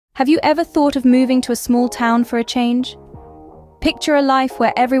Have you ever thought of moving to a small town for a change? Picture a life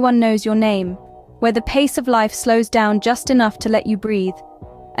where everyone knows your name, where the pace of life slows down just enough to let you breathe,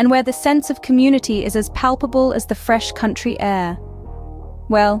 and where the sense of community is as palpable as the fresh country air.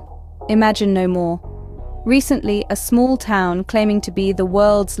 Well, imagine no more. Recently, a small town claiming to be the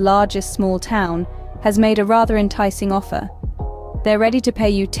world's largest small town has made a rather enticing offer. They're ready to pay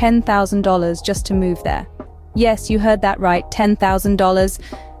you $10,000 just to move there. Yes, you heard that right, $10,000.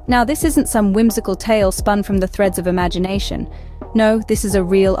 Now, this isn't some whimsical tale spun from the threads of imagination. No, this is a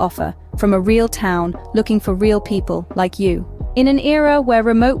real offer, from a real town, looking for real people like you. In an era where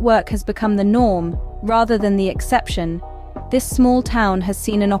remote work has become the norm, rather than the exception, this small town has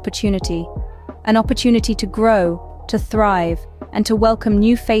seen an opportunity to grow, to thrive, and to welcome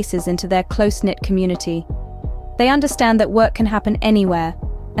new faces into their close-knit community. They understand that work can happen anywhere,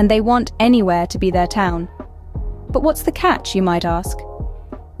 and they want anywhere to be their town. But what's the catch, you might ask?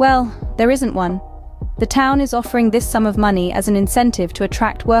 Well, there isn't one. The town is offering this sum of money as an incentive to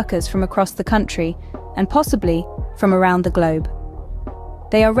attract workers from across the country, and possibly from around the globe.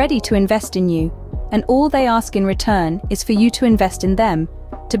 They are ready to invest in you, and all they ask in return is for you to invest in them,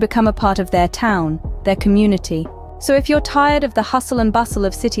 to become a part of their town, their community. So if you're tired of the hustle and bustle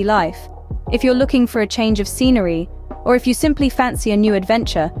of city life, if you're looking for a change of scenery, or if you simply fancy a new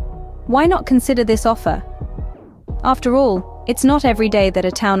adventure, why not consider this offer? After all, it's not every day that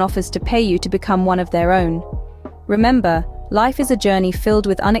a town offers to pay you to become one of their own. Remember, life is a journey filled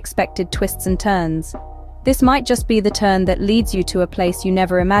with unexpected twists and turns. This might just be the turn that leads you to a place you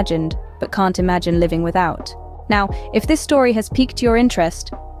never imagined, but can't imagine living without. Now, if this story has piqued your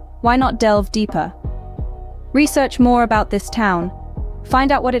interest, why not delve deeper? Research more about this town,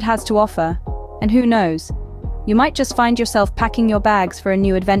 find out what it has to offer, and who knows, you might just find yourself packing your bags for a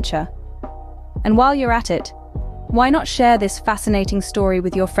new adventure. And while you're at it, why not share this fascinating story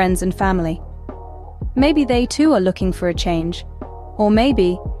with your friends and family? Maybe they too are looking for a change, or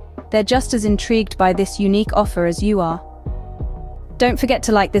maybe they're just as intrigued by this unique offer as you are. Don't forget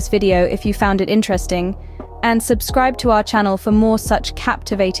to like this video if you found it interesting, and subscribe to our channel for more such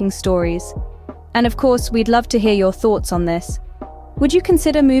captivating stories. And of course, we'd love to hear your thoughts on this. Would you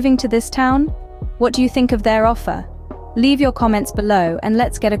consider moving to this town? What do you think of their offer? Leave your comments below and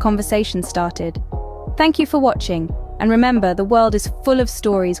let's get a conversation started. Thank you for watching, and remember, the world is full of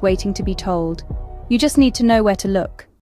stories waiting to be told. You just need to know where to look.